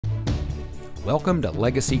Welcome to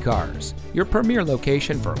Legacy Cars, your premier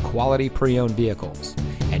location for quality pre-owned vehicles.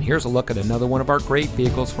 And here's a look at another one of our great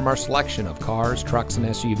vehicles from our selection of cars, trucks, and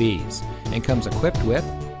SUVs, and comes equipped with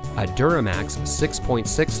a Duramax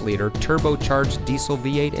 6.6-liter turbocharged diesel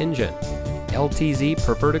V8 engine, LTZ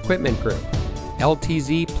Preferred Equipment Group,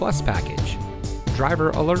 LTZ Plus Package,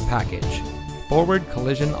 Driver Alert Package, Forward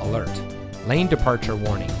Collision Alert, Lane Departure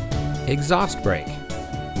Warning, Exhaust Brake,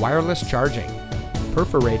 Wireless Charging,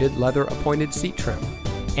 Perforated leather appointed seat trim,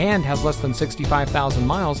 and has less than 65,000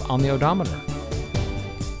 miles on the odometer.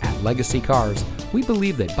 At Legacy Cars, we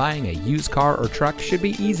believe that buying a used car or truck should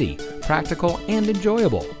be easy, practical, and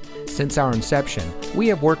enjoyable. Since our inception, we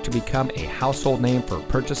have worked to become a household name for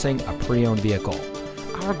purchasing a pre-owned vehicle.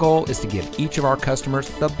 Our goal is to give each of our customers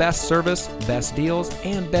the best service, best deals,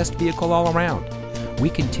 and best vehicle all around. We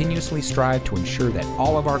continuously strive to ensure that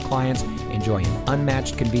all of our clients enjoy an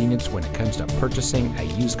unmatched convenience when it comes to purchasing a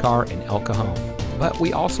used car in El Cajon. But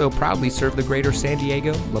we also proudly serve the greater San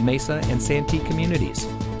Diego, La Mesa, and Santee communities.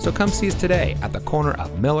 So come see us today at the corner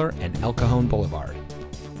of Miller and El Cajon Boulevard.